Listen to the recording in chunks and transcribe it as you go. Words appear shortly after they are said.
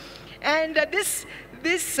And this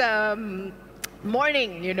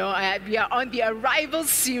morning, we are on the Arrival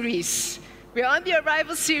series. We are on the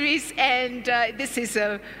Arrival series, and this is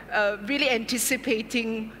a really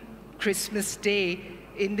anticipating Christmas Day.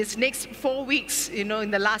 In this next 4 weeks,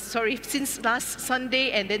 since last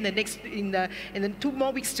Sunday, and then in the 2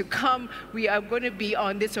 more weeks to come, we are going to be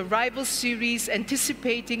on this Arrival series,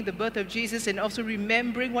 anticipating the birth of Jesus and also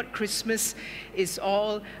remembering what Christmas is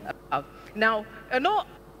all about. Now,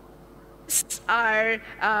 are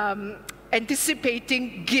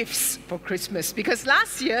anticipating gifts for Christmas, because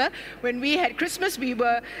last year when we had Christmas, we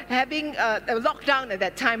were having a lockdown at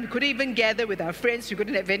that time. We couldn't even gather with our friends. We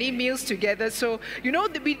couldn't have any meals together, so we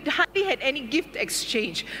hardly had any gift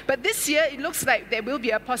exchange. But this year it looks like there will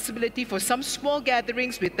be a possibility for some small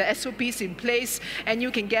gatherings with the SOPs in place, and you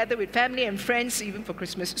can gather with family and friends even for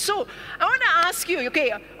Christmas. So I want to ask you,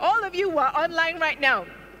 all of you who are online right now,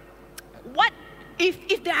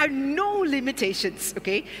 if there are no limitations,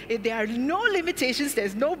 if there are no limitations,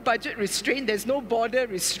 there's no budget restraint, there's no border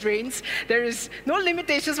restraints, there is no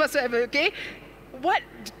limitations whatsoever,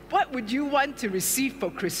 what would you want to receive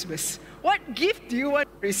for Christmas? What gift do you want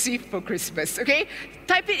to receive for Christmas,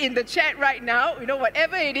 Type it in the chat right now,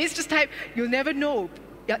 whatever it is, just type. You'll never know.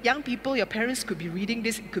 Young people, your parents could be reading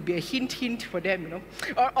this. It could be a hint for them,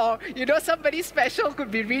 or somebody special could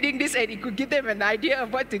be reading this, and it could give them an idea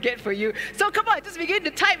of what to get for you. So come on, just begin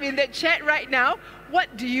to type in that chat right now. What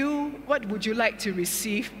would you like to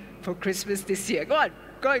receive for Christmas this year? Go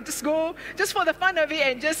on, just go, just for the fun of it,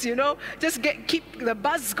 and just keep the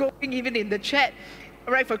buzz going even in the chat.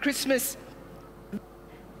 All right, for Christmas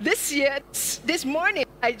this year, this morning,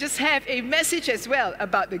 I just have a message as well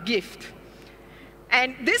about the gift.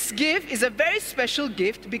 And this gift is a very special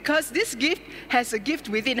gift because this gift has a gift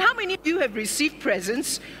within. How many of you have received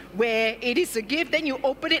presents where it is a gift, then you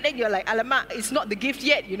open it and you're like, alamak, it's not the gift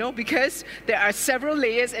yet, because there are several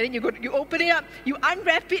layers, and then you open it up, you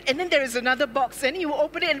unwrap it, and then there is another box, and then you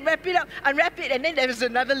open it and wrap it up, unwrap it, and then there is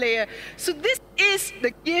another layer. So this is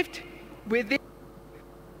the gift within.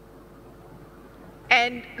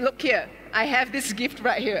 And look here, I have this gift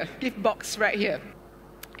right here, gift box right here.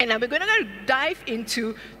 And now we're going to dive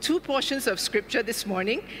into 2 portions of scripture this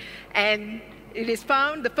morning. And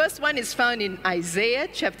the first one is found in Isaiah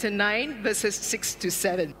chapter 9, verses 6 to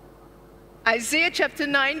 7. Isaiah chapter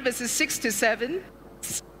 9, verses 6 to 7.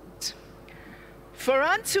 For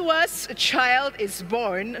unto us a child is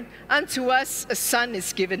born, unto us a son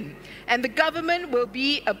is given, and the government will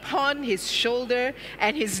be upon his shoulder,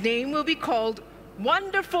 and his name will be called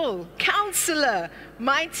Wonderful, Counselor,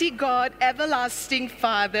 Mighty God, Everlasting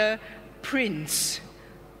Father, Prince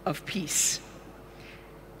of Peace.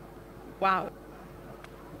 Wow.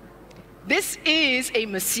 This is a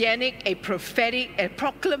messianic, a prophetic, a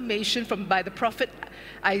proclamation by the prophet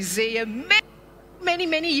Isaiah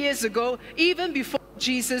many years ago, even before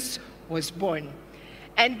Jesus was born.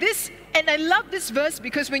 And I love this verse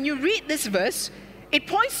because when you read this verse, it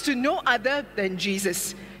points to no other than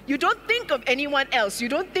Jesus. You don't think of anyone else. You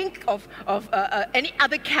don't think of any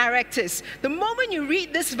other characters. The moment you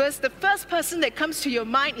read this verse, the first person that comes to your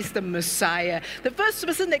mind is the Messiah. The first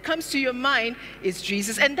person that comes to your mind is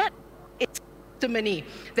Jesus. And that is testimony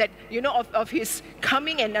that, of his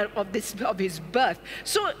coming and of his birth.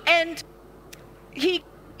 So, and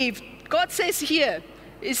God says here,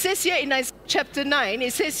 it says here in Isaiah chapter 9,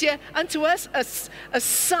 it says here, unto us a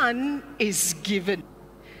son is given.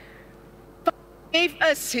 Gave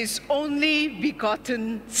us his only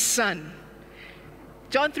begotten Son.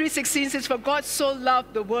 John 3:16 says, for God so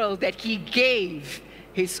loved the world that he gave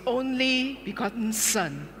his only begotten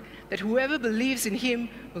Son, that whoever believes in him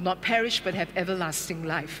will not perish but have everlasting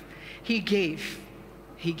life. He gave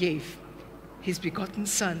his begotten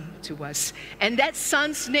Son to us. And that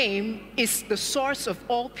Son's name is the source of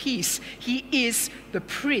all peace. He is the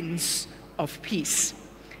Prince of Peace.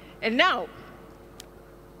 And now,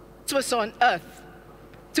 this was on earth.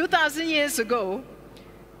 2,000 years ago,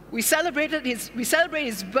 we celebrate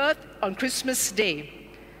his birth on Christmas Day.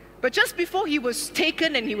 But just before he was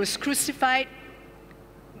taken and he was crucified,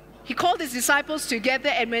 he called his disciples together,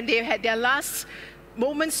 and when they had their last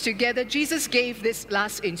moments together, Jesus gave this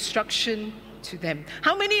last instruction to them.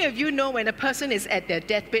 How many of you know when a person is at their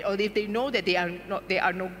deathbed, or if they know that they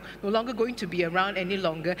are no longer going to be around any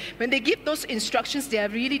longer, when they give those instructions, they are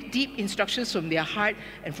really deep instructions from their heart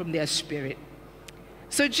and from their spirit.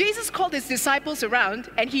 So Jesus called his disciples around,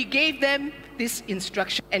 and he gave them this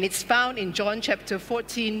instruction, and it's found in John chapter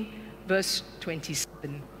 14, verse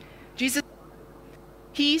 27. Jesus,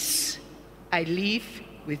 peace I leave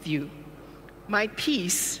with you. My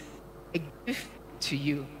peace I give to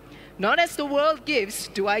you. Not as the world gives,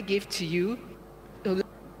 do I give to you. Don't let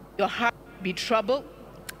your heart be troubled,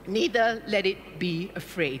 neither let it be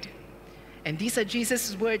afraid. And these are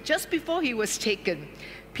Jesus' words just before he was taken.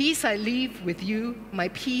 Peace I leave with you, my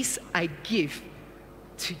peace I give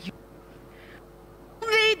to you.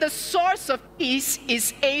 Only the source of peace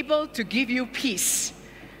is able to give you peace.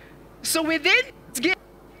 So within this gift,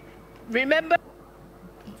 remember,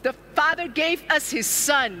 the Father gave us his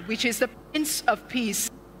Son, which is the Prince of Peace.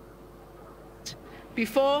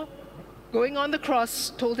 Before going on the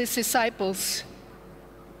cross, told his disciples,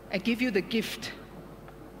 I give you the gift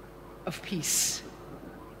of peace.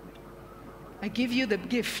 I give you the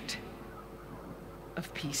gift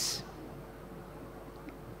of peace.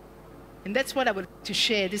 And that's what I would like to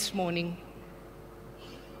share this morning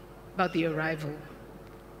about the arrival.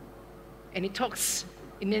 And it talks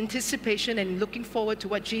in anticipation and looking forward to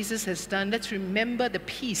what Jesus has done. Let's remember the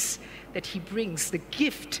peace that he brings, the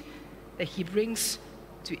gift that he brings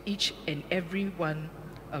to each and every one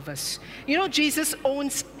of us. You know, Jesus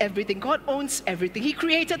owns everything. God owns everything. He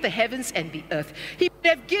created the heavens and the earth. He could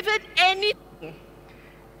have given anything.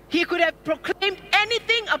 He could have proclaimed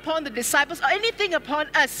anything upon the disciples or anything upon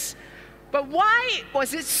us. But why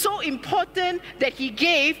was it so important that he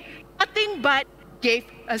gave nothing but gave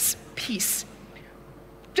us peace?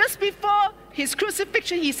 Just before his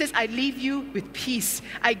crucifixion, he says, I leave you with peace.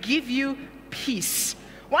 I give you peace.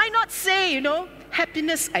 Why not say,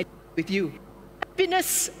 happiness I leave with you.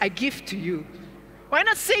 Happiness I give to you. Why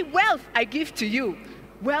not say wealth I give to you.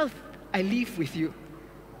 Wealth I leave with you.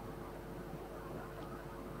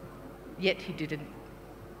 Yet he didn't.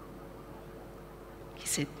 He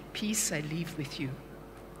said, peace I leave with you.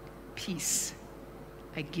 Peace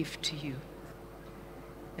I give to you.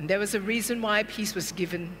 And there was a reason why peace was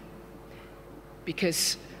given.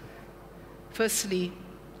 Because, firstly,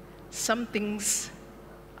 some things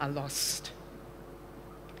are lost.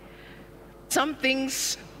 Some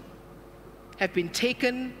things have been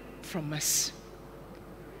taken from us.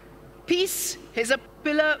 Peace is a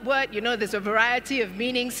popular word. There's a variety of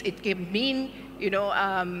meanings. It can mean,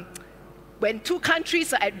 when two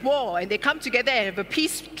countries are at war and they come together and have a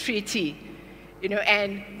peace treaty,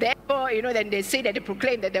 and therefore, then they say that they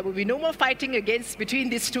proclaim that there will be no more fighting between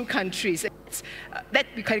these two countries.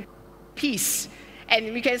 That becomes peace.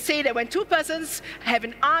 And we can say that when two persons have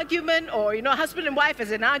an argument, or husband and wife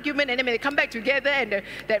has an argument, and then when they come back together and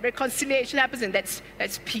that reconciliation happens, and that's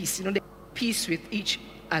peace. They have peace with each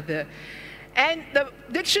other. And the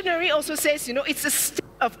dictionary also says, it's a state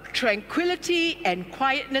of tranquility and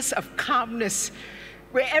quietness, of calmness,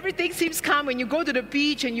 where everything seems calm. When you go to the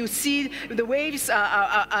beach and you see the waves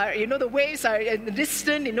the waves are in the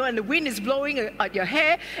distance, and the wind is blowing at your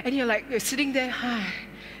hair, and you're sitting there,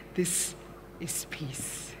 this is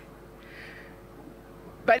peace.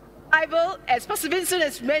 But the Bible, as Pastor Vincent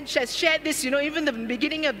has shared this, even the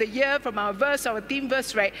beginning of the year from our theme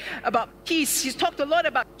verse, right, about peace, he's talked a lot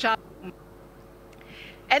about shalom.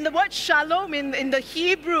 And the word shalom in the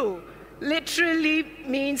Hebrew literally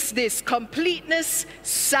means this: completeness,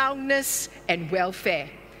 soundness, and welfare.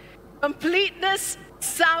 Completeness,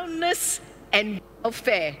 soundness, and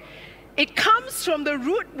welfare. It comes from the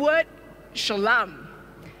root word shalom.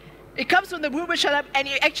 It comes from the root word shalom, and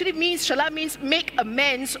it actually means, shalom means make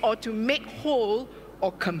amends, or to make whole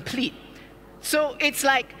or complete. So it's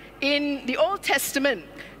like in the Old Testament,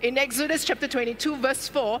 in Exodus chapter 22, verse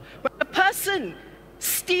 4, when a person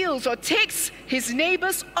steals or takes his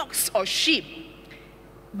neighbor's ox or sheep,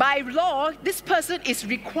 by law, this person is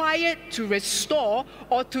required to restore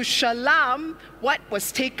or to shalom what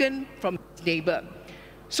was taken from his neighbor.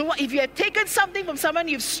 So if you have taken something from someone,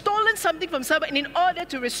 you've stolen something from someone, and in order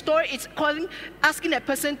to restore, it's asking that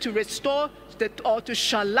person to restore or to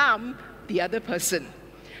shalom the other person.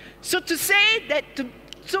 So to say that,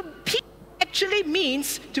 peace actually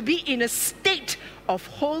means to be in a state of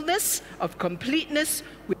wholeness, of completeness,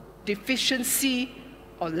 without deficiency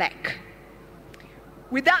or lack.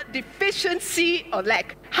 Without deficiency or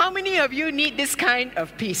lack. How many of you need this kind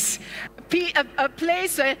of peace? A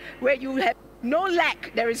place where you have no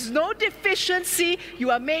lack, there is no deficiency,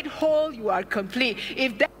 you are made whole, you are complete.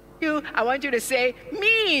 If that's you, I want you to say,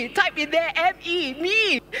 me, type in there, M-E,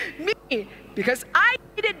 me, because I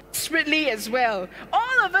need it desperately as well.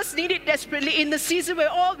 All of us need it desperately in the season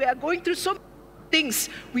where we are going through so many things.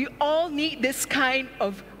 We all need this kind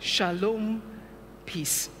of shalom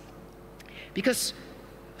peace. Because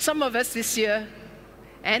some of us this year,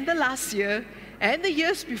 and the last year, and the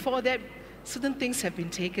years before that, certain things have been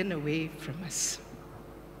taken away from us.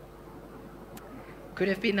 Could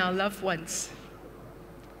have been our loved ones.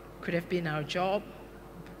 Could have been our job.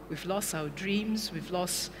 We've lost our dreams. We've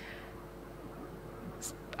lost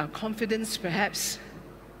our confidence perhaps.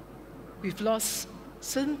 We've lost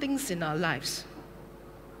certain things in our lives,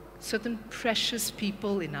 certain precious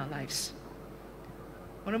people in our lives.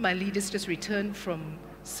 One of my leaders just returned from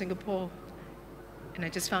Singapore, and I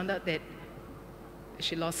just found out that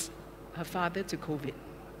she lost her father to COVID.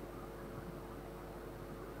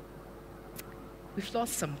 We've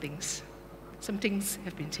lost some things. Some things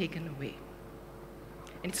have been taken away.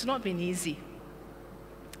 And it's not been easy.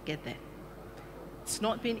 Get that? It's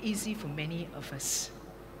not been easy for many of us.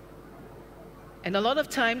 And a lot of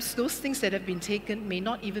times, those things that have been taken may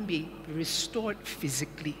not even be restored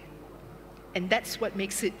physically. And that's what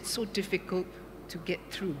makes it so difficult to get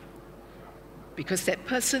through. Because that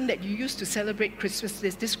person that you used to celebrate Christmas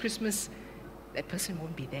this Christmas, that person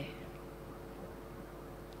won't be there.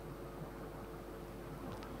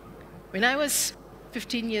 When I was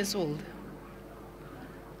 15 years old,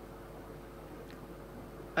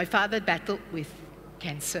 my father battled with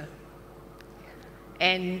cancer.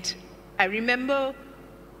 And I remember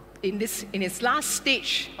in his last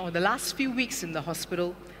stage, or the last few weeks in the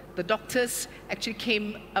hospital, the doctors actually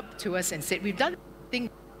came up to us and said, we've done everything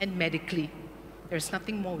and medically. There's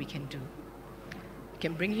nothing more we can do. We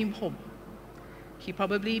can bring him home. He'll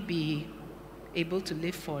probably be able to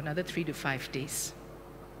live for another 3 to 5 days.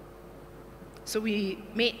 So we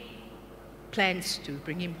made plans to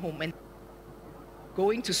bring him home. And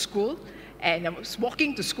going to school, and I was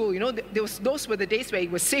walking to school. You know, those were the days where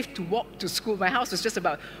it was safe to walk to school. My house was just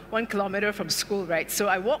about 1 kilometer from school, right? So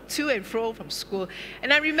I walked to and fro from school.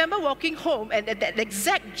 And I remember walking home, and at that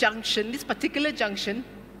exact junction, this particular junction,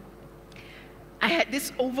 I had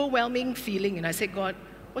this overwhelming feeling, and I said, God,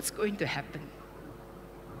 what's going to happen?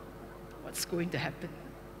 What's going to happen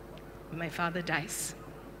when my father dies?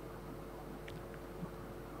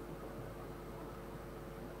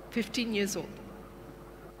 15 years old.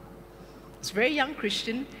 I was a very young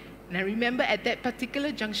Christian, and I remember at that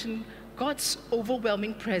particular junction, God's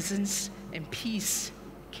overwhelming presence and peace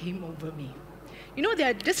came over me. You know, there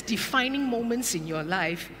are just defining moments in your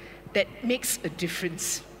life that makes a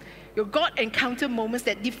difference. Your God encounter moments,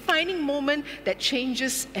 that defining moment that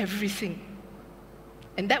changes everything.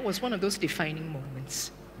 And that was one of those defining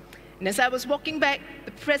moments. And as I was walking back,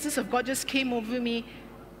 the presence of God just came over me,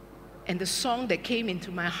 and the song that came into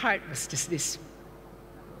my heart was just this.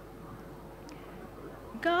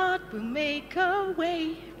 God will make a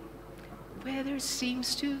way where there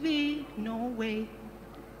seems to be no way.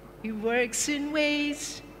 He works in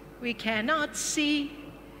ways we cannot see.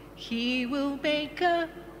 He will make a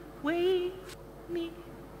way for me.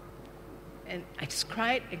 And I just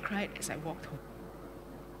cried and cried as I walked home.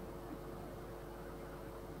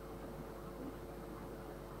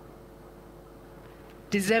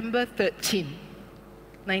 December 13,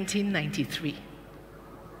 1993.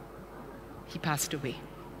 He passed away.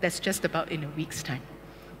 That's just about in a week's time.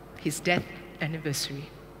 His death anniversary.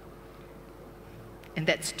 And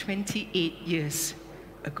that's 28 years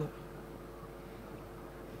ago.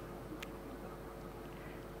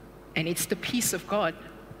 And it's the peace of God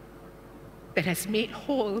that has made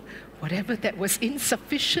whole whatever that was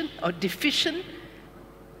insufficient or deficient,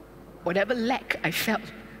 whatever lack I felt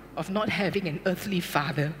of not having an earthly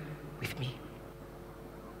father with me.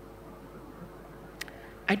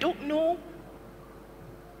 I don't know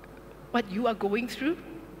what you are going through.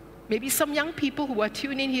 Maybe some young people who are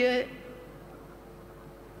tuning here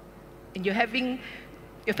and your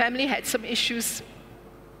family had some issues.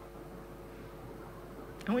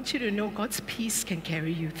 I want you to know God's peace can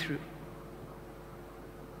carry you through.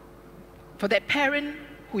 For that parent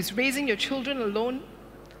who is raising your children alone,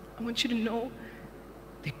 I want you to know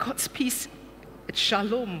that God's peace, that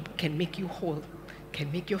shalom, can make you whole,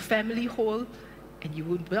 can make your family whole, and you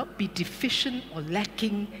will not be deficient or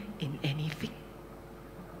lacking in anything.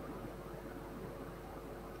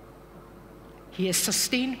 He has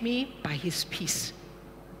sustained me by His peace.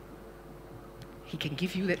 He can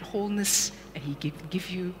give you that wholeness, and He can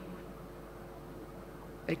give you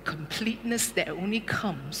that completeness that only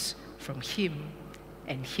comes from Him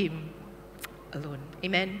and Him alone.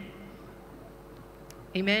 Amen?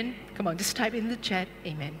 Amen? Come on, just type in the chat,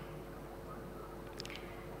 amen.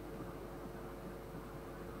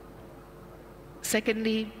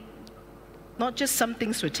 Secondly, not just some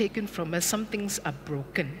things were taken from us, some things are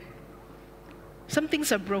broken. Some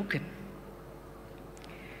things are broken.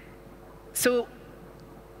 So,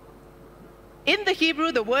 in the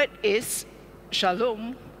Hebrew, the word is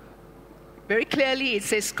shalom. Very clearly, it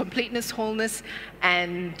says completeness, wholeness,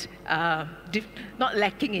 and not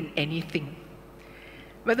lacking in anything.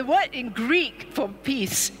 But the word in Greek for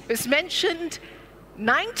peace is mentioned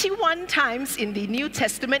 91 times in the New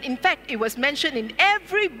Testament. In fact, it was mentioned in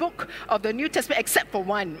every book of the New Testament except for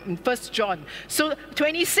one, in 1 John. So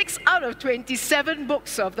 26 out of 27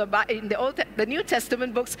 books of the New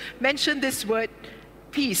Testament books mention this word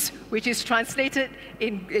peace, which is translated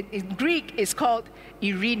in Greek is called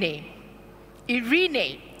Irene.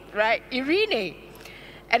 Irene, right? Irene.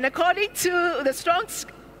 And according to the Strong's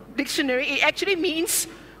Dictionary, it actually means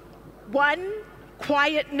one,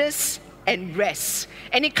 quietness, and rest.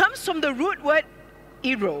 And it comes from the root word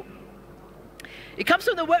ero. It comes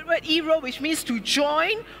from the word ero, which means to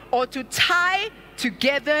join or to tie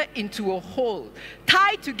together into a whole.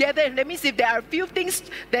 Tie together, and that means if there are a few things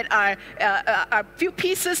that are a few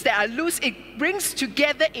pieces that are loose, it brings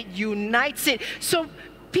together, it unites it. So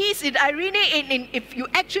peace in Irene, if you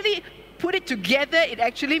actually put it together, it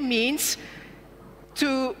actually means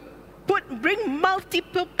to bring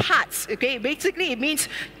multiple parts, okay? Basically, it means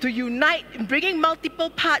to unite, bringing multiple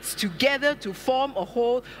parts together to form a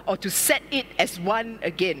whole or to set it as one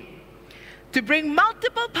again. To bring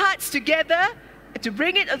multiple parts together, to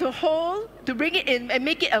bring it as a whole, to bring it in and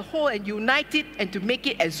make it a whole and unite it and to make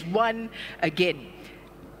it as one again.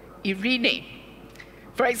 Irene.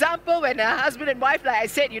 For example, when a husband and wife, like I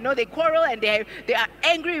said, they quarrel and they are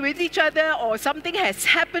angry with each other, or something has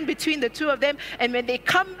happened between the two of them, and when they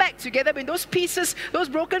come back together, when those pieces, those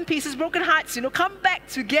broken pieces, broken hearts, come back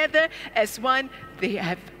together as one, they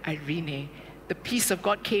have Irene. The peace of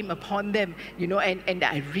God came upon them, and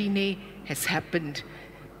the Irene has happened.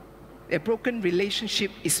 A broken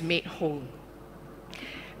relationship is made whole.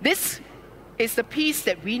 This is the peace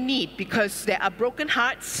that we need because there are broken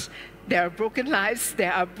hearts, there are broken lives,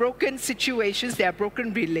 there are broken situations, there are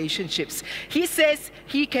broken relationships. He says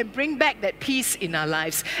He can bring back that peace in our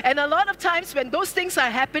lives. And a lot of times when those things are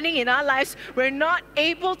happening in our lives, we're not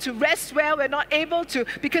able to rest well, we're not able to,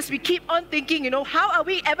 because we keep on thinking, how are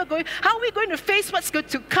we going to face what's going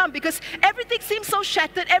to come? Because everything seems so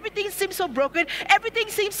shattered, everything seems so broken, everything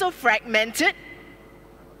seems so fragmented.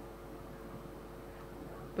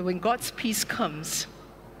 But when God's peace comes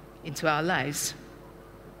into our lives,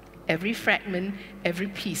 every fragment, every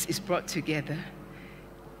piece is brought together,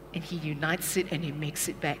 and He unites it and He makes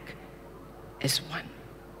it back as one.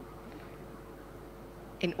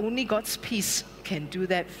 And only God's peace can do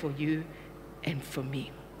that for you and for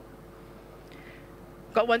me.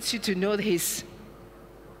 God wants you to know that His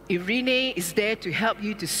Irene is there to help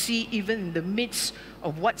you to see, even in the midst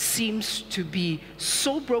of what seems to be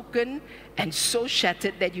so broken and so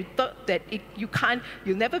shattered that you thought that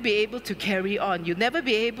you'll never be able to carry on. You'll never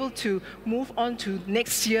be able to move on to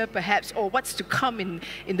next year perhaps, or what's to come in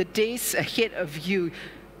the days ahead of you.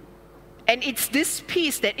 And it's this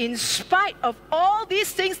peace that in spite of all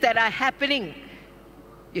these things that are happening,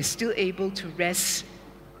 you're still able to rest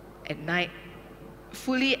at night,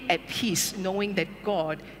 fully at peace, knowing that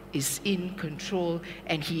God is in control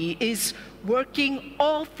and He is working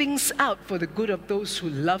all things out for the good of those who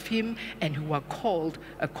love Him and who are called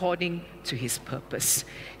according to His purpose.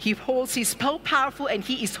 He's so powerful, and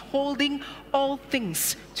He is holding all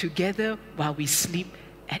things together while we sleep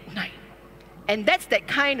at night. And that's that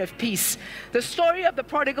kind of peace. The story of the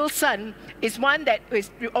prodigal son is one that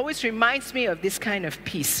always reminds me of this kind of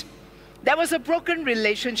peace. There was a broken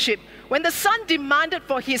relationship. When the son demanded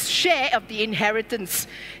for his share of the inheritance,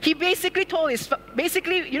 he basically told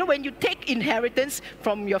when you take inheritance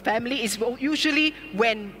from your family, it's usually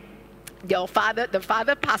when the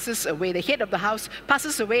father passes away, the head of the house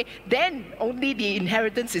passes away, then only the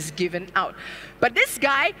inheritance is given out. But this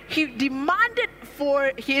guy, he demanded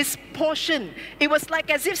for his portion. It was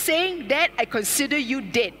like as if saying, "Dad, I consider you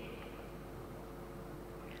dead.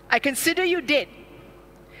 I consider you dead."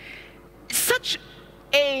 Such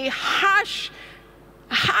a harsh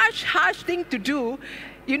thing to do,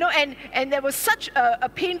 and there was such a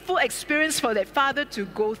painful experience for that father to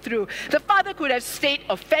go through. The father could have stayed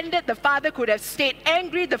offended, the father could have stayed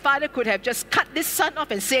angry, the father could have just cut this son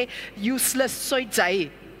off and say, "Useless, soi zai.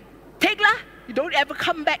 Take lah, you don't ever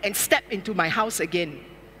come back and step into my house again."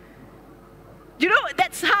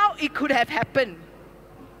 That's how it could have happened.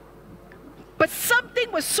 But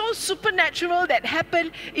something was so supernatural that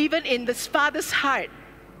happened even in this father's heart.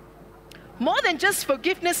 More than just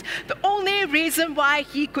forgiveness, the only reason why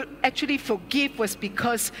he could actually forgive was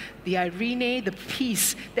because the Irene, the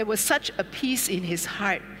peace, there was such a peace in his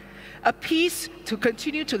heart. A peace to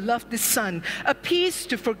continue to love this son, a peace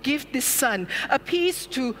to forgive this son, a peace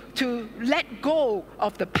to let go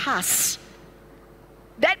of the past.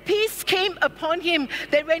 That peace came upon him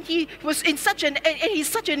that when he was in such an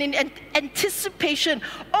anticipation,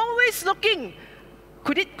 always looking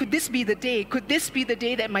Could this be the day? Could this be the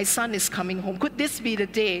day that my son is coming home? Could this be the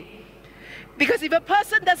day? Because if a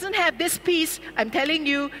person doesn't have this peace, I'm telling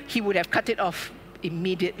you, he would have cut it off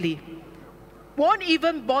immediately. Won't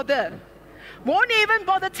even bother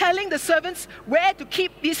telling the servants where to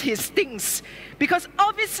keep his things. Because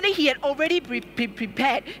obviously he had already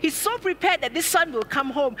prepared. He's so prepared that this son will come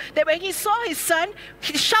home, that when he saw his son,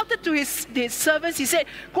 he shouted to his servants, he said,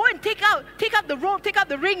 go and take out the robe, take out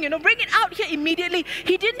the ring, bring it out here immediately.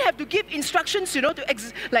 He didn't have to give instructions, to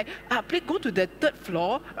please go to the third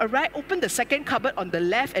floor, all right, open the second cupboard on the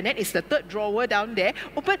left, and then it's the third drawer down there,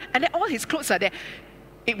 open, and then all his clothes are there.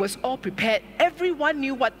 It was all prepared. Everyone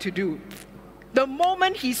knew what to do. The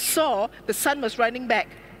moment he saw the son was running back,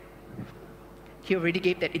 he already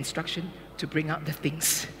gave that instruction to bring out the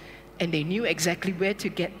things. And they knew exactly where to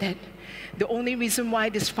get that. The only reason why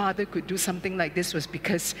this father could do something like this was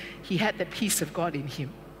because he had the peace of God in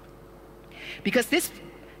him. Because this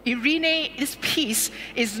peace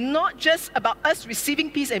is not just about us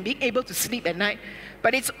receiving peace and being able to sleep at night,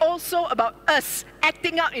 but it's also about us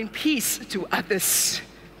acting out in peace to others.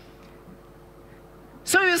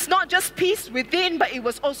 So it was not just peace within, but it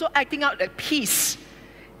was also acting out that peace.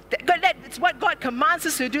 That's what God commands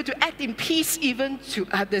us to do, to act in peace even to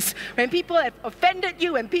others. When people have offended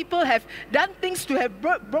you, when people have done things to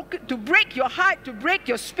break your heart, to break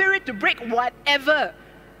your spirit, to break whatever,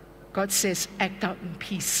 God says, act out in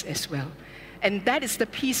peace as well. And that is the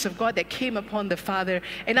peace of God that came upon the Father.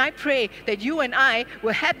 And I pray that you and I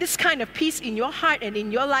will have this kind of peace in your heart and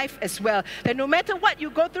in your life as well. That no matter what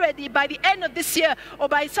you go through by the end of this year, or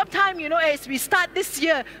by some time, as we start this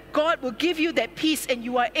year, God will give you that peace, and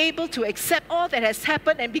you are able to accept all that has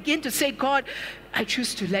happened and begin to say, God, I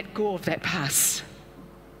choose to let go of that past.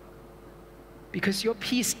 Because your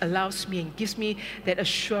peace allows me and gives me that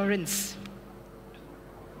assurance.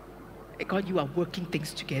 God, you are working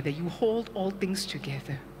things together. You hold all things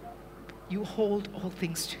together. You hold all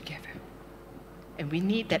things together. And we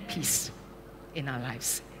need that peace in our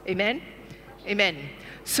lives. Amen? Amen.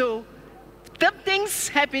 So, some things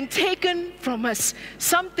have been taken from us.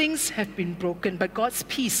 Some things have been broken. But God's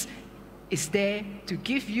peace is there to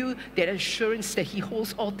give you that assurance that He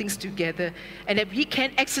holds all things together, and that we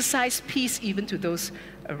can exercise peace even to those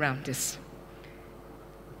around us.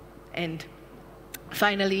 And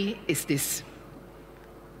finally is this.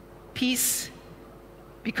 Peace,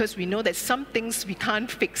 because we know that some things we can't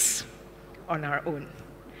fix on our own.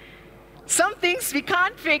 Some things we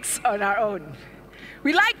can't fix on our own.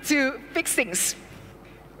 We like to fix things,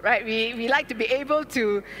 right? We like to be able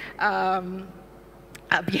to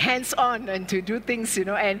be hands-on and to do things,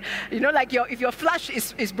 and like if your flush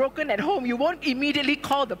is broken at home, you won't immediately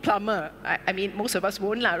call the plumber. I mean, most of us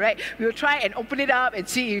won't, right? We'll try and open it up and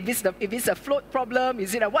see if it's a float problem,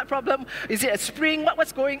 is it a what problem, is it a spring,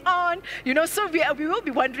 what's going on, so we will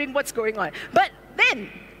be wondering what's going on. But then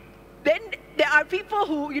there are people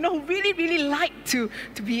who really, really like to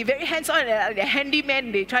be very hands-on. They're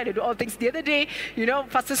handymen. They try to do all things. The other day,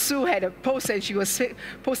 Pastor Sue had a post, and she was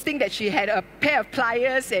posting that she had a pair of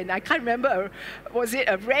pliers, and I can't remember, was it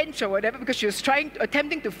a wrench or whatever, because she was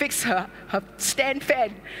attempting to fix her stand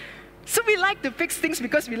fan. So we like to fix things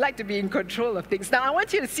because we like to be in control of things. Now I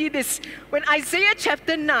want you to see this. When Isaiah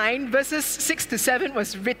chapter 9, verses 6 to 7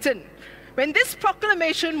 was written, when this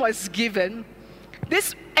proclamation was given,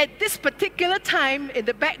 at this particular time, in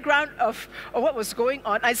the background of what was going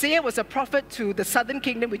on, Isaiah was a prophet to the southern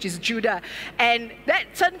kingdom, which is Judah. And that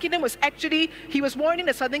southern kingdom was he was warning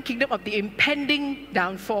the southern kingdom of the impending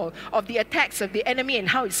downfall, of the attacks of the enemy and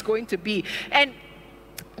how it's going to be. And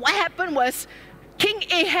what happened was, King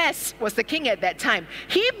Ahaz was the king at that time.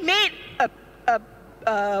 He made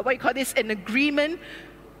an agreement.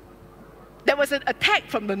 There was an attack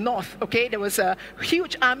from the north, okay? There was a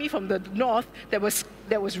huge army from the north that was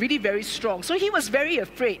really very strong. So he was very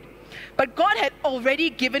afraid. But God had already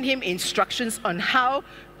given him instructions on how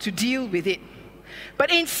to deal with it. But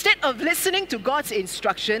instead of listening to God's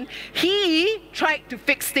instruction, he tried to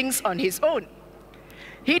fix things on his own.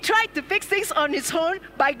 He tried to fix things on his own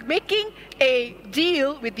by making a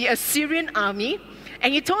deal with the Assyrian army.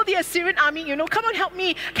 And he told the Assyrian army, come on, help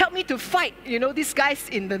me to fight, these guys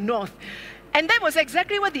in the north. And that was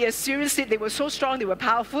exactly what the Assyrians did. They were so strong, they were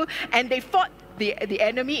powerful, and they fought the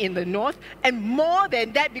enemy in the north. And more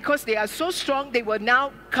than that, because they are so strong, they were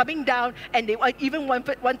now coming down, and they even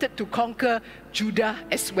wanted to conquer Judah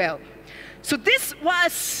as well. So this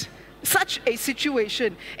was such a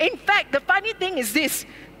situation. In fact, the funny thing is this.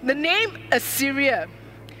 The name Assyria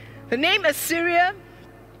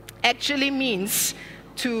actually means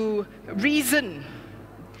to reason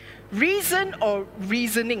or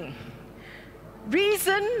reasoning.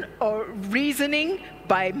 reason or reasoning,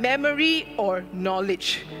 by memory or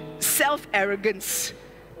knowledge, self-arrogance.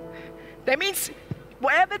 That means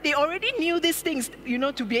whatever they already knew these things,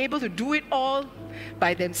 to be able to do it all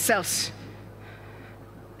by themselves.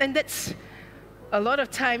 And that's a lot of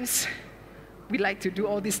times we like to do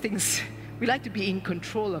all these things. We like to be in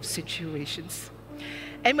control of situations.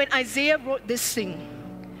 And when Isaiah wrote this thing,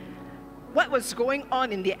 what was going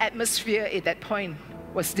on in the atmosphere at that point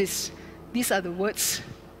was this. These are the words.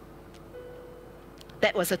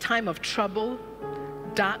 That was a time of trouble,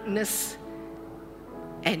 darkness,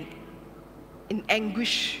 and in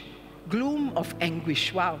anguish, gloom of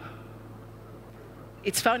anguish. Wow.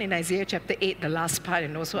 It's found in Isaiah chapter 8, the last part,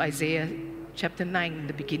 and also Isaiah chapter 9 in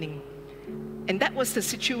the beginning. And that was the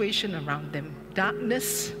situation around them.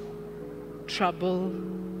 Darkness, trouble,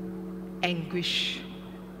 anguish,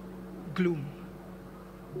 gloom.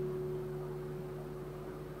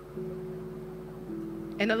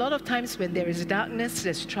 And a lot of times when there is darkness,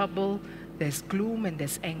 there's trouble, there's gloom, and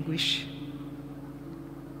there's anguish,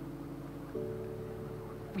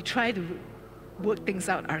 we try to work things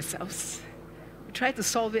out ourselves. We try to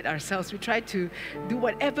solve it ourselves. We try to do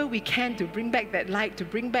whatever we can to bring back that light, to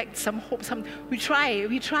bring back some hope. We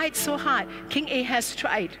tried so hard. King Ahaz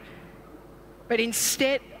tried. But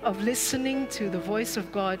instead of listening to the voice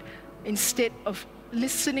of God, instead of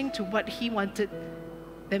listening to what he wanted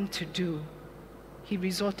them to do, he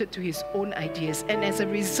resorted to his own ideas. And as a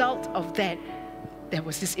result of that, there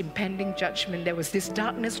was this impending judgment. There was this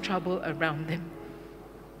darkness, trouble around them.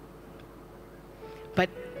 But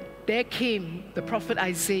there came the prophet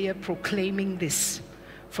Isaiah proclaiming this.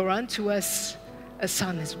 For unto us a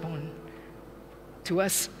son is born. To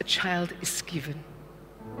us a child is given.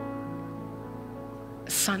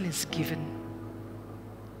 A son is given.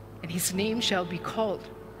 And his name shall be called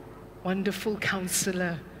Wonderful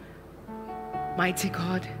Counselor, Mighty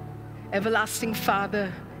God, Everlasting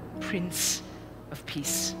Father, Prince of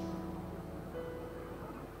Peace.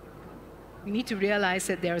 We need to realize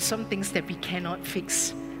that there are some things that we cannot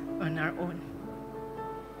fix on our own.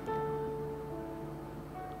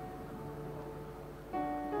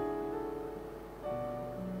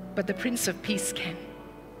 But the Prince of Peace can.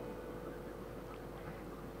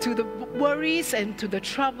 To the worries and to the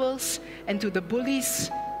troubles and to the bullies,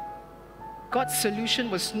 God's solution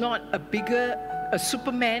was not a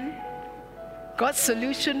Superman. God's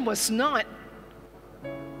solution was not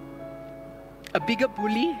a bigger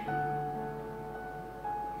bully.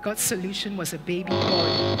 God's solution was a baby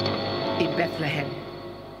born in Bethlehem.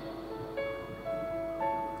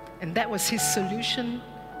 And that was his solution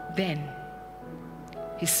then,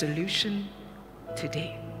 his solution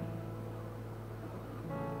today.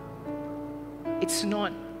 It's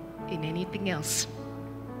not in anything else,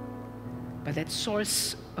 but that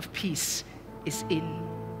source of peace is in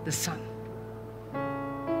the Son.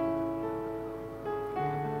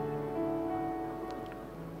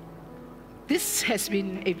 This has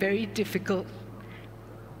been a very difficult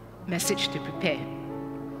message to prepare.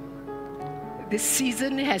 This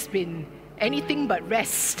season has been anything but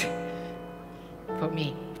rest for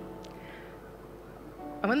me.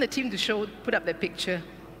 I want the team to put up that picture.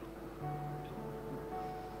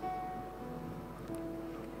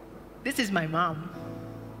 This is my mom.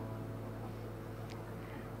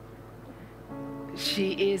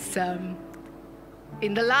 She is,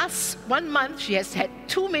 in the last 1 month, she has had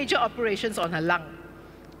 2 major operations on her lung.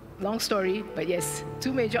 Long story, but yes,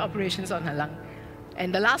 2 major operations on her lung.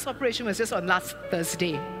 And the last operation was just on last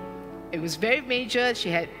Thursday. It was very major. She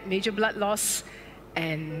had major blood loss,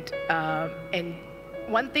 and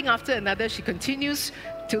one thing after another. She continues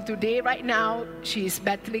till today. Right now, she is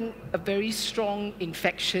battling a very strong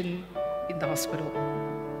infection in the hospital,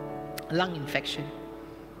 a lung infection.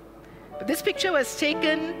 But this picture was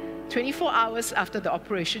taken 24 hours after the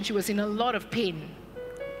operation. She was in a lot of pain.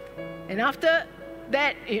 And after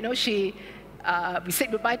that, we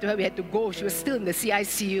said goodbye to her. We had to go. She was still in the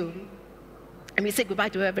CICU. And we said goodbye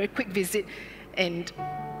to her, a very quick visit. And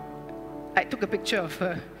I took a picture of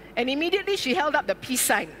her. And immediately she held up the peace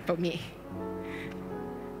sign for me.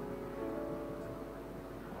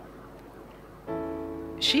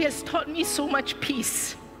 She has taught me so much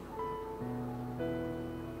peace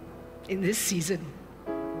in this season.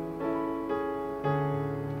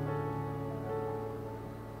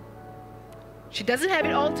 She doesn't have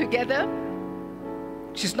it all together.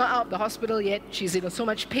 She's not out of the hospital yet. She's in so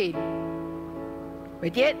much pain.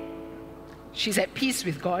 But yet, she's at peace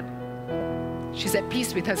with God. She's at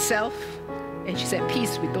peace with herself. And she's at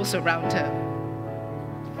peace with those around her.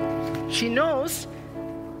 She knows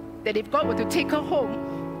that if God were to take her home,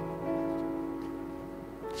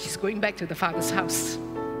 she's going back to the Father's house.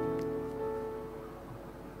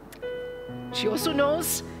 She also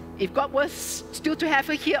knows if God was still to have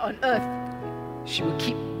her here on earth, she will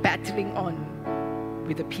keep battling on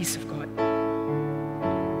with the peace of God.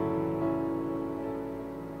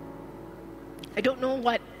 I don't know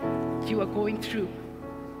what you are going through,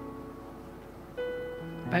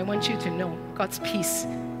 but I want you to know God's peace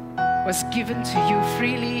was given to you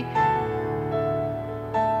freely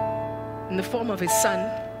in the form of His Son.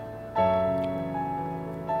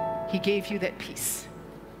 He gave you that peace.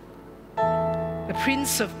 The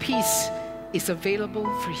Prince of Peace is available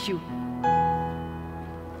for you.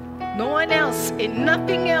 No one else, in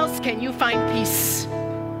nothing else can you find peace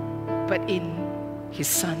but in His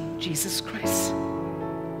Son, Jesus Christ.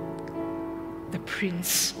 The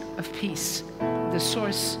Prince of Peace, the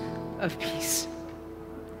source of peace.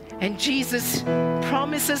 And Jesus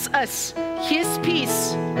promises us His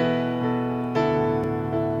peace.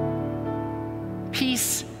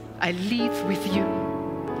 Peace I leave with you.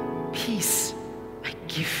 Peace I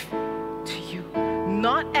give to you.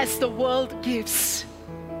 Not as the world gives.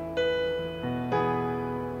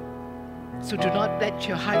 So do not let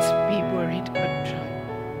your hearts be worried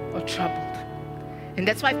or troubled. And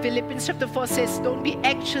that's why Philippians chapter 4 says, don't be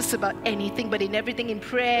anxious about anything, but in everything in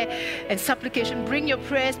prayer and supplication, bring your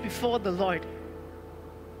prayers before the Lord.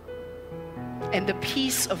 And the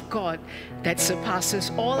peace of God that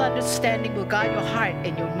surpasses all understanding will guard your heart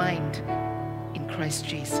and your mind in Christ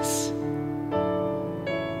Jesus.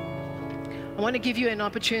 I want to give you an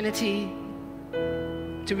opportunity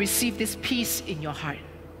to receive this peace in your heart.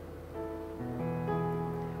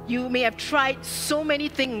 You may have tried so many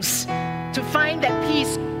things to find that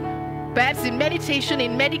peace, perhaps in meditation,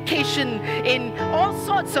 in medication, in all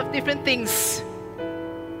sorts of different things.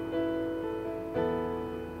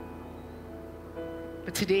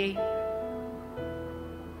 But today,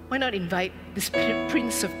 why not invite this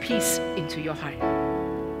Prince of Peace into your heart?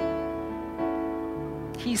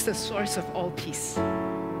 He's the source of all peace.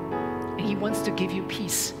 And He wants to give you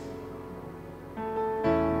peace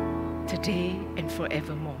today and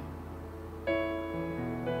forevermore.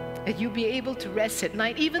 That you'll be able to rest at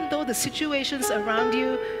night, even though the situations around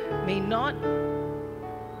you may not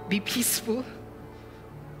be peaceful.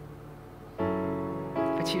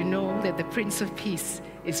 But you know that the Prince of Peace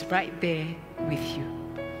is right there with you,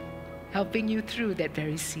 helping you through that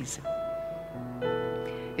very season.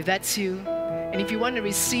 If that's you, and if you want to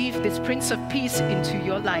receive this Prince of Peace into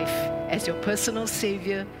your life as your personal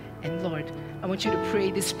Savior and Lord, I want you to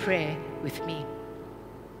pray this prayer with me.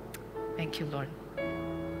 Thank you, Lord.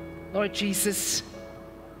 Lord Jesus,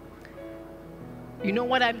 you know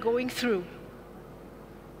what I'm going through.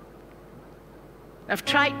 I've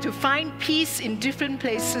tried to find peace in different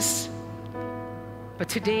places, but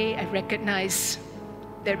today I recognize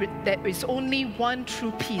there is only one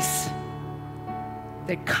true peace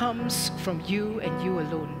that comes from you and you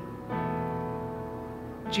alone.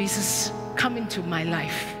 Jesus, come into my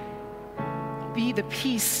life. Be the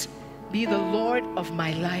peace, be the Lord of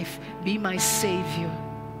my life, be my Savior.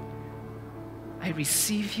 I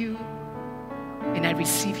receive you and I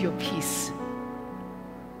receive your peace.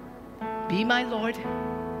 Be my Lord,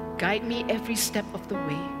 guide me every step of the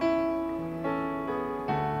way.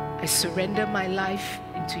 I surrender my life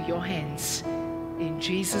into your hands. In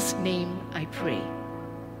Jesus' name I pray.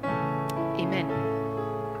 Amen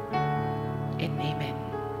and amen.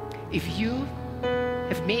 If you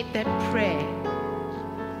have made that prayer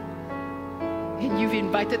and you've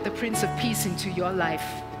invited the Prince of Peace into your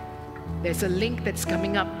life, there's a link that's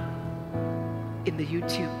coming up in the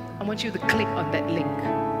YouTube. I want you to click on that link.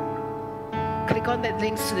 Click on that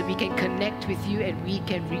link so that we can connect with you and we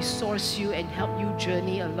can resource you and help you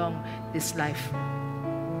journey along this life.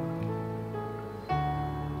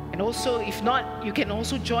 And also, if not, you can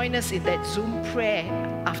also join us in that Zoom prayer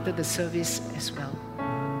after the service as well.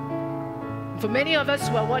 For many of us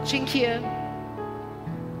who are watching here,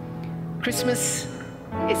 Christmas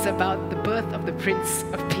is about the birth of the Prince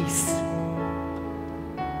of Peace.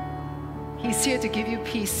 He's here to give you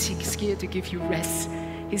peace. He's here to give you rest.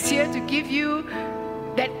 He's here to give you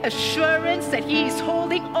that assurance that He is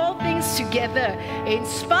holding all things together in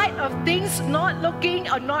spite of things not looking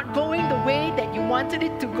or not going the way that you wanted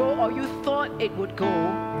it to go or you thought it would go.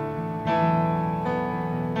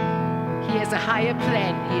 He has a higher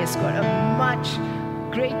plan. He has got a much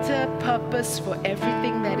greater purpose for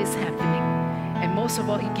everything that is happening. And most of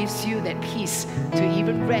all, He gives you that peace to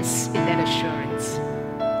even rest in that assurance.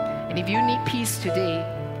 And if you need peace today,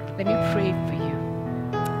 let me pray for you.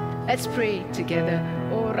 Let's pray together.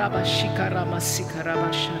 Oh, Rabashika Ramasika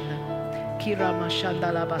Rabashana.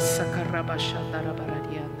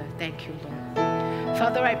 Thank you, Lord.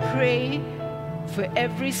 Father, I pray for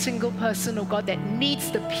every single person, oh God, that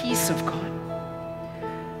needs the peace of God.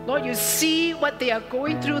 Lord, you see what they are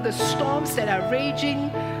going through, the storms that are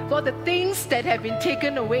raging, Lord, the things that have been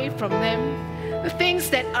taken away from them, the things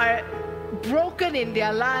that are broken in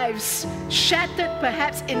their lives, shattered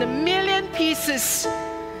perhaps in a million pieces,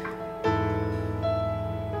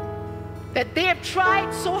 that they have tried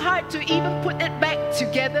so hard to even put it back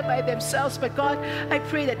together by themselves. But God, I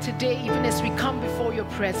pray that today, even as we come before your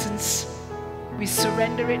presence, we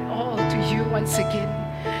surrender it all to you once again.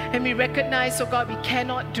 And we recognize, oh God, we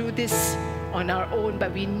cannot do this on our own,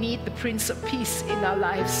 but we need the Prince of Peace in our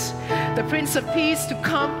lives. The Prince of Peace to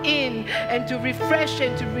come in and to refresh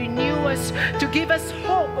and to renew us, to give us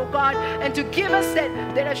hope, oh God, and to give us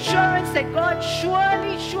that assurance that God,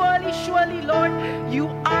 surely, Lord, you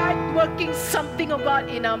are working something, oh God,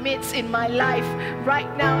 in our midst, in my life,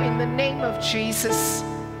 right now, in the name of Jesus.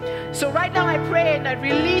 So right now I pray and I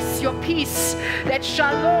release your peace, that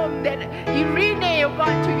shalom, that irene, oh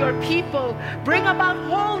God, to your people. Bring about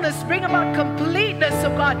wholeness, bring about completeness,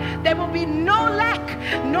 oh God. There will be no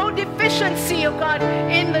lack, no deficiency, oh God,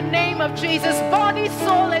 in the name of Jesus. Body,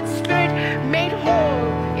 soul, and spirit made whole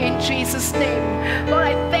in Jesus' name. Lord,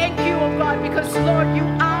 I thank you, oh God, because Lord, you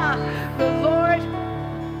are the Lord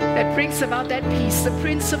that brings about that peace, the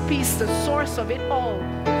Prince of Peace, the source of it all.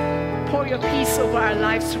 Pour your peace over our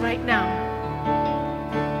lives right now.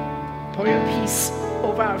 Pour your peace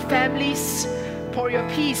over our families. Pour your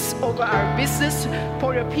peace over our business.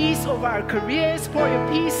 Pour your peace over our careers. Pour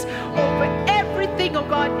your peace over everything, oh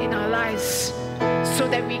God, in our lives, so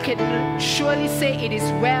that we can surely say it is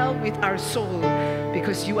well with our soul,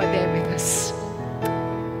 because you are there with us.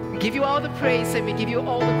 We give you all the praise and we give you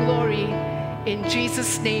all the glory. In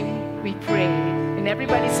Jesus' name we pray. And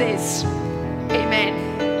everybody says, amen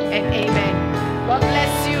and amen. God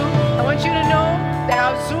bless you. I want you to know that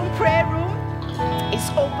our Zoom prayer room is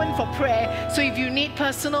open for prayer. So if you need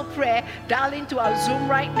personal prayer, dial into our Zoom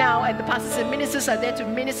right now, and the pastors and ministers are there to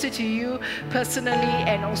minister to you personally,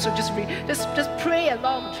 and also just pray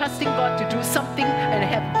along, trusting God to do something and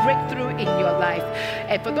have breakthrough in your life.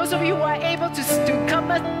 And for those of you who are able to come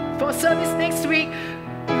for service next week,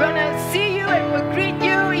 we're going to see you and we'll greet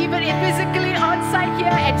you even physically on site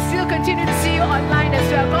here, and still continue to see you online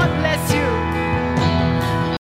as well. God bless you.